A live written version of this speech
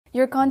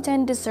Your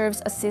content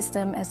deserves a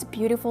system as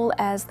beautiful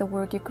as the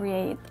work you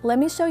create. Let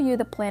me show you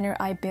the planner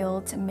I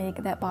built to make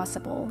that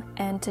possible.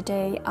 And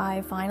today, I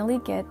finally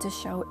get to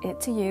show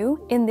it to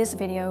you. In this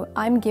video,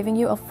 I'm giving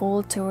you a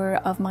full tour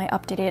of my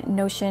updated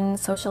Notion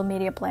social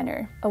media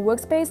planner, a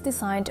workspace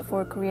designed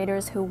for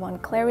creators who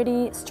want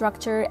clarity,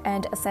 structure,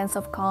 and a sense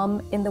of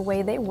calm in the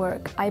way they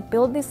work. I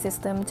built this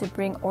system to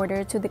bring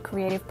order to the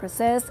creative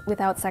process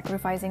without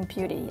sacrificing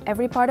beauty.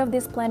 Every part of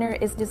this planner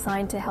is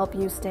designed to help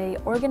you stay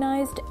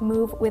organized,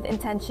 move with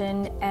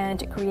intention,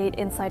 and create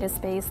inside a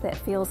space that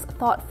feels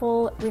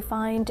thoughtful,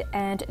 refined,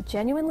 and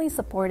genuinely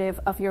supportive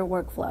of your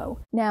workflow.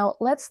 Now,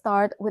 let's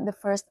start with the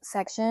first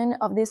section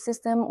of this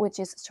system, which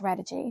is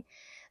strategy.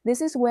 This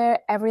is where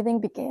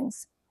everything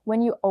begins.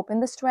 When you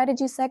open the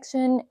strategy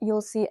section,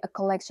 you'll see a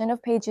collection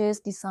of pages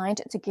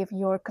designed to give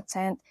your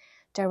content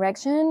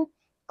direction,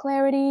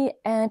 clarity,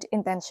 and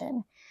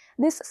intention.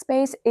 This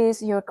space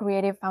is your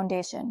creative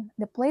foundation,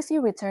 the place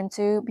you return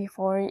to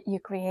before you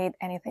create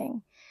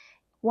anything.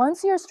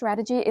 Once your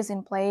strategy is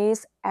in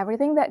place,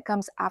 everything that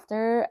comes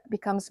after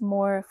becomes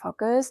more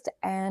focused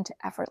and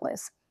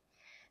effortless.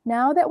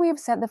 Now that we've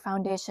set the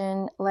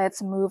foundation,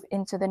 let's move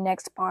into the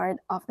next part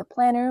of the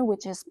planner,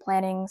 which is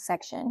planning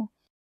section.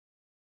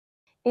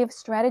 If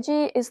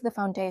strategy is the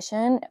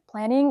foundation,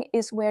 planning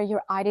is where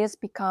your ideas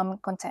become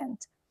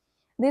content.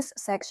 This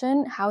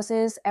section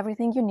houses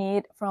everything you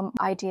need from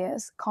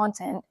ideas,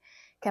 content,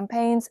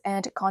 campaigns,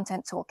 and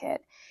content toolkit.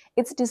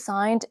 It's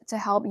designed to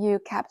help you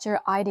capture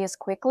ideas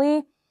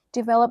quickly,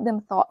 develop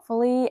them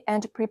thoughtfully,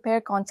 and prepare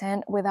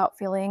content without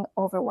feeling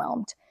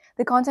overwhelmed.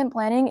 The content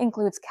planning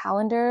includes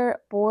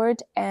calendar,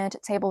 board, and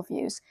table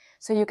views,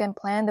 so you can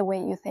plan the way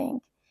you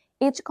think.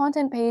 Each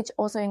content page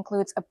also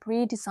includes a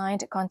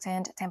pre-designed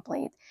content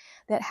template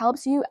that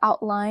helps you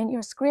outline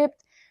your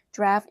script,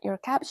 draft your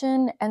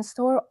caption, and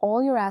store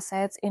all your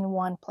assets in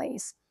one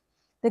place.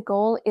 The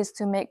goal is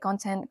to make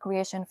content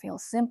creation feel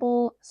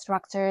simple,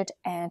 structured,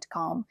 and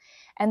calm.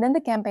 And then the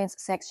campaigns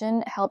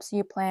section helps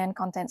you plan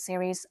content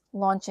series,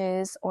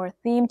 launches, or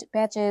themed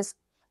batches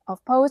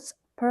of posts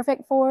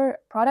perfect for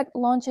product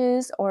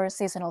launches or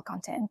seasonal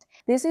content.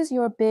 This is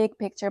your big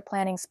picture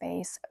planning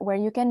space where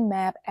you can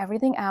map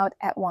everything out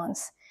at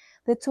once.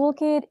 The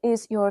toolkit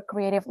is your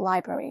creative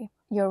library,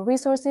 your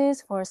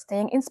resources for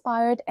staying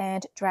inspired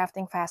and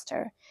drafting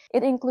faster.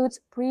 It includes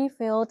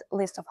pre-filled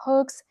list of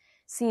hooks,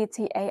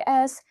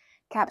 CTAs,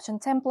 caption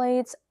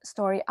templates,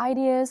 story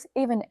ideas,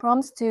 even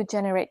prompts to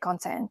generate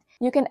content.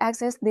 You can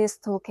access this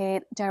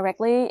toolkit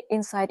directly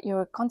inside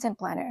your content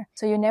planner,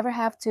 so you never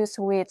have to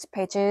switch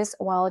pages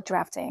while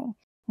drafting.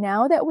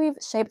 Now that we've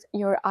shaped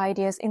your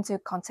ideas into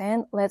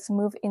content, let's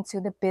move into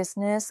the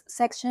business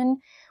section,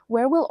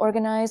 where we'll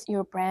organize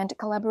your brand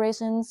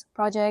collaborations,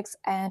 projects,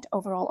 and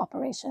overall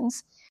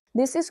operations.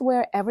 This is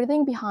where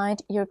everything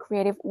behind your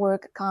creative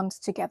work comes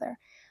together.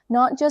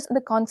 Not just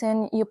the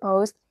content you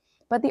post,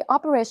 but the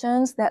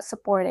operations that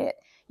support it,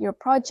 your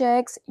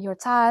projects, your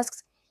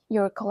tasks,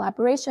 your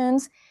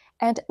collaborations,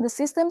 and the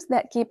systems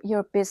that keep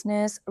your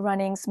business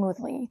running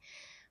smoothly.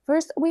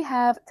 First, we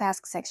have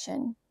task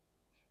section.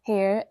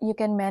 Here, you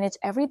can manage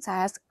every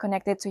task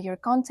connected to your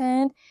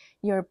content,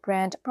 your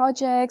brand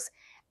projects,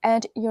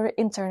 and your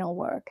internal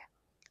work.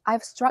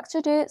 I've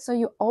structured it so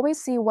you always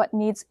see what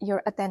needs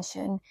your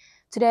attention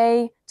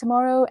today,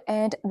 tomorrow,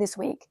 and this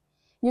week.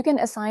 You can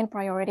assign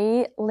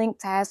priority, link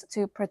tasks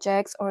to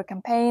projects or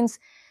campaigns,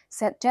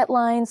 set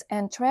deadlines,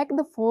 and track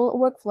the full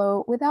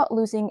workflow without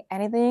losing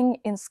anything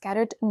in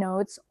scattered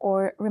notes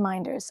or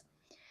reminders.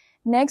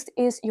 Next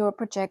is your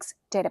projects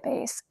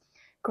database,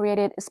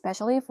 created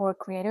especially for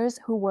creators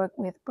who work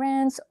with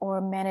brands or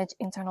manage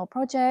internal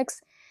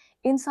projects.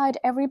 Inside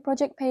every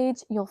project page,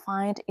 you'll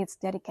find its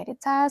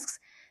dedicated tasks,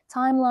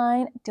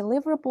 timeline,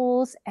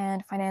 deliverables,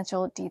 and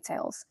financial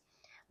details.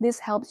 This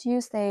helps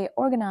you stay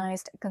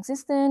organized,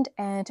 consistent,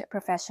 and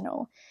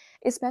professional,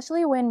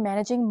 especially when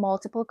managing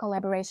multiple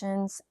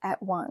collaborations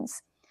at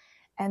once.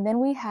 And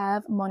then we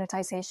have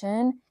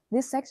monetization.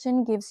 This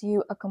section gives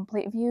you a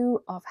complete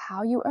view of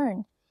how you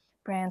earn: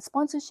 brand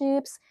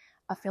sponsorships,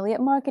 affiliate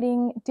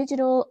marketing,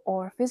 digital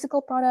or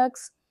physical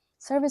products,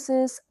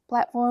 services,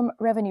 platform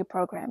revenue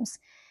programs.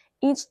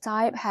 Each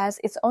type has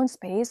its own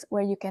space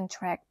where you can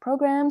track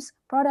programs,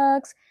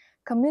 products,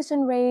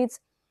 commission rates,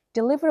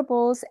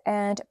 deliverables,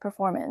 and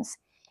performance.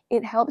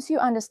 It helps you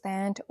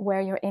understand where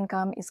your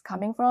income is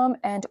coming from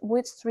and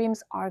which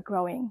streams are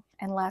growing.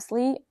 And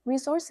lastly,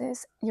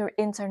 resources, your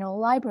internal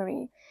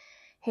library.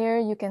 Here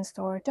you can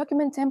store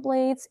document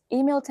templates,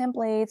 email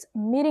templates,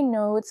 meeting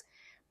notes,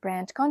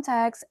 brand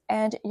contacts,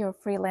 and your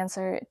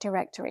freelancer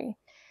directory.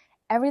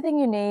 Everything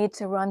you need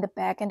to run the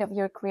back end of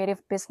your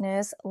creative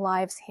business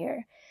lives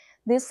here.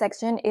 This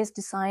section is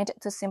designed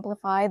to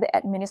simplify the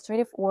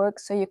administrative work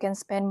so you can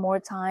spend more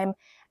time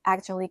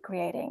actually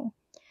creating.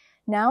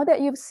 Now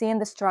that you've seen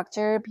the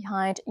structure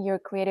behind your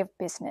creative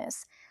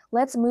business,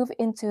 let's move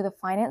into the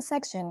finance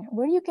section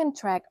where you can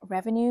track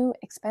revenue,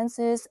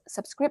 expenses,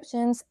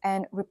 subscriptions,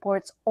 and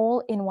reports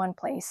all in one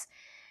place.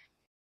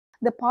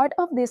 The part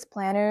of this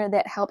planner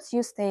that helps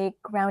you stay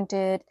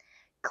grounded,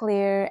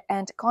 clear,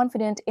 and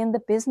confident in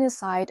the business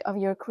side of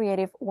your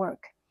creative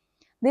work.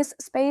 This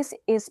space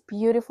is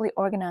beautifully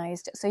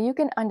organized so you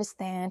can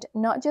understand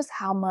not just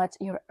how much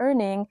you're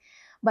earning,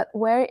 but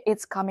where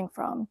it's coming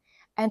from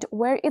and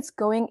where it's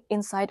going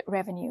inside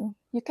revenue.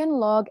 You can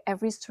log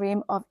every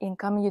stream of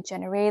income you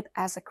generate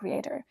as a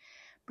creator: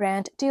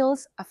 brand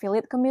deals,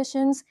 affiliate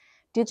commissions,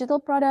 digital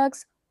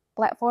products,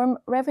 platform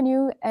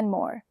revenue, and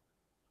more.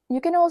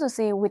 You can also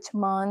see which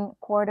month,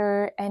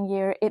 quarter, and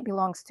year it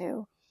belongs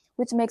to,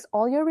 which makes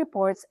all your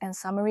reports and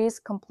summaries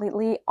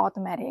completely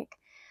automatic.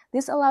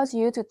 This allows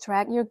you to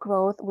track your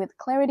growth with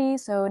clarity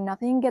so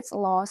nothing gets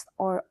lost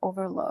or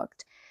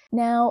overlooked.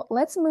 Now,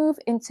 let's move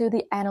into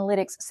the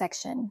analytics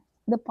section,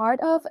 the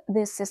part of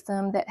this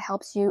system that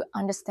helps you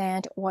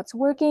understand what's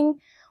working,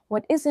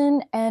 what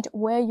isn't, and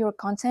where your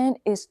content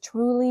is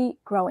truly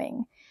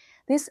growing.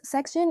 This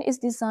section is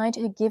designed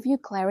to give you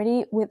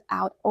clarity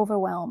without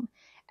overwhelm.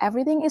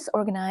 Everything is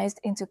organized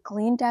into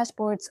clean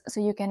dashboards so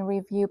you can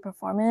review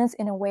performance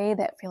in a way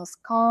that feels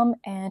calm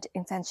and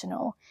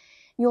intentional.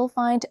 You'll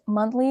find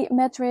monthly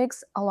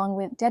metrics along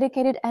with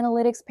dedicated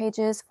analytics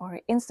pages for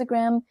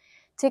Instagram,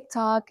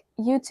 TikTok,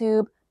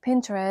 YouTube,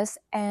 Pinterest,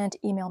 and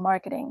email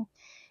marketing.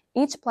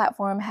 Each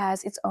platform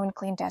has its own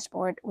clean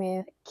dashboard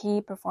with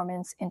key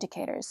performance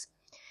indicators.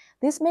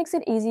 This makes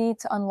it easy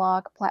to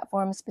unlock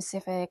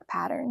platform-specific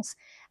patterns.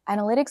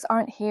 Analytics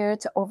aren't here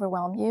to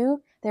overwhelm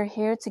you, they're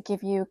here to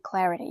give you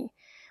clarity.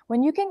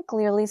 When you can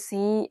clearly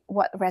see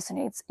what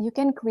resonates, you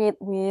can create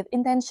with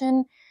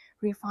intention,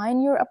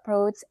 refine your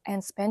approach,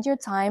 and spend your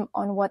time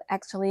on what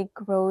actually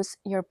grows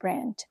your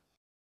brand.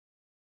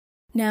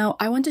 Now,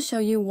 I want to show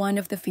you one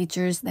of the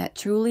features that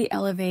truly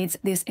elevates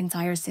this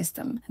entire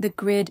system, the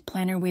Grid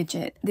Planner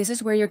widget. This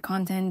is where your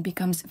content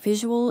becomes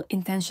visual,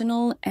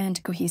 intentional,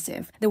 and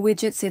cohesive. The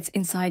widget sits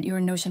inside your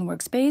Notion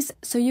workspace,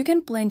 so you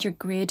can plan your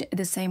grid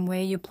the same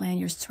way you plan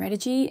your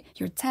strategy,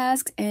 your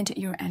tasks, and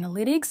your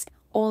analytics,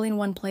 all in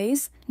one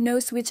place. No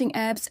switching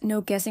apps,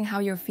 no guessing how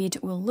your feed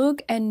will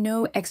look, and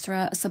no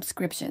extra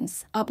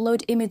subscriptions.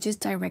 Upload images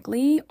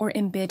directly or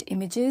embed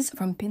images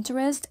from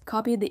Pinterest,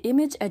 copy the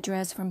image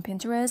address from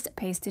Pinterest,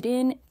 paste it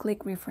in,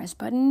 click refresh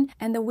button,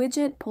 and the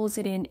widget pulls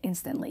it in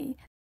instantly.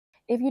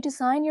 If you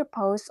design your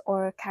posts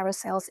or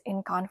carousels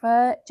in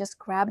Canva, just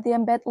grab the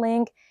embed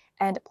link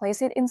and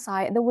place it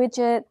inside the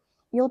widget.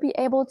 You'll be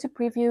able to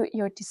preview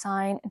your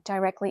design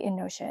directly in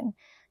Notion.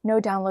 No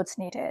downloads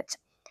needed.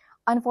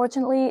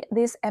 Unfortunately,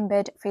 this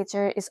embed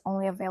feature is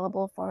only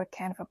available for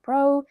Canva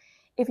Pro.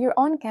 If you're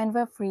on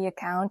Canva free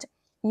account,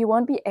 you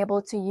won't be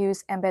able to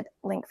use embed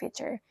link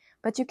feature,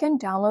 but you can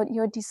download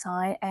your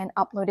design and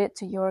upload it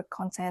to your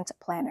content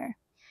planner.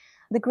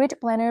 The Grid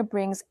Planner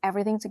brings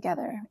everything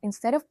together.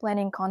 Instead of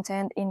planning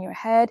content in your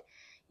head,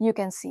 you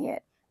can see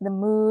it: the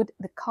mood,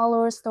 the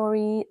color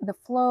story, the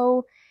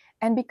flow.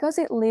 And because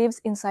it lives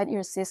inside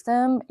your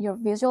system, your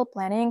visual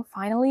planning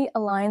finally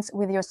aligns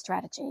with your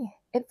strategy.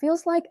 It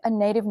feels like a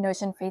native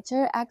Notion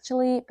feature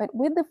actually, but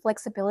with the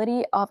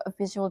flexibility of a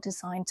visual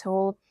design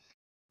tool.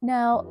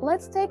 Now,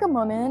 let's take a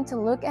moment to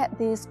look at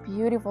this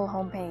beautiful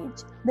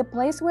homepage, the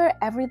place where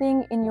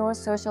everything in your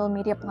social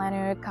media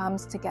planner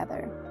comes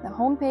together. The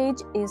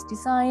homepage is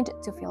designed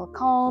to feel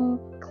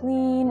calm,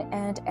 clean,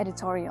 and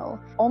editorial,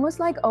 almost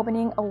like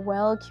opening a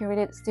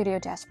well-curated studio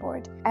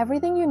dashboard.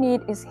 Everything you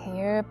need is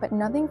here, but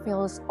nothing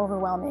feels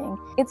overwhelming.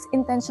 It's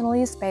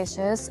intentionally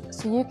spacious,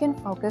 so you can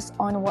focus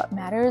on what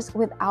matters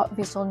without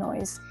visual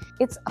noise.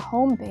 It's a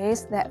home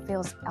base that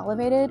feels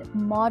elevated,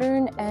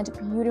 modern, and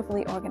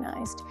beautifully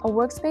organized. A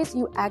workspace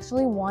you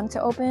actually want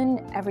to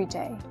open every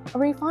day. A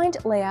refined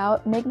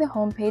layout makes the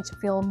homepage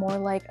feel more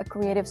like a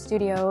creative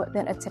studio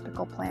than a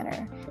typical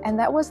planner. And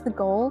that was the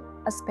goal,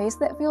 a space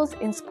that feels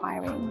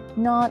inspiring,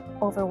 not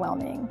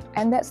overwhelming.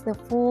 And that's the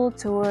full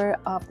tour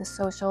of the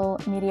social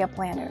media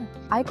planner.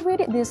 I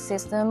created this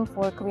system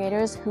for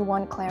creators who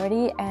want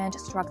clarity and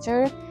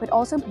structure, but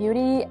also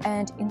beauty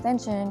and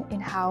intention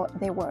in how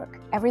they work.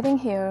 Everything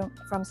here,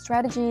 from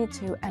strategy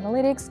to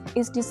analytics,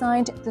 is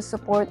designed to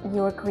support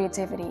your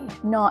creativity,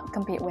 not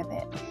compete with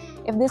it.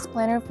 If this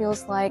planner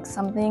feels like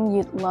something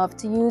you'd love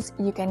to use,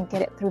 you can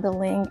get it through the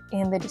link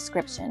in the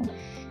description.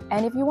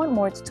 And if you want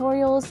more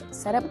tutorials,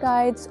 setup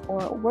guides, or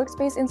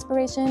workspace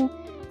inspiration,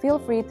 feel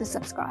free to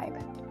subscribe.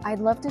 I'd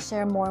love to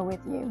share more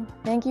with you.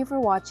 Thank you for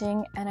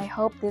watching, and I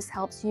hope this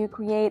helps you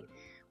create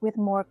with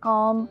more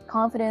calm,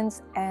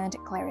 confidence, and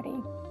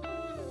clarity.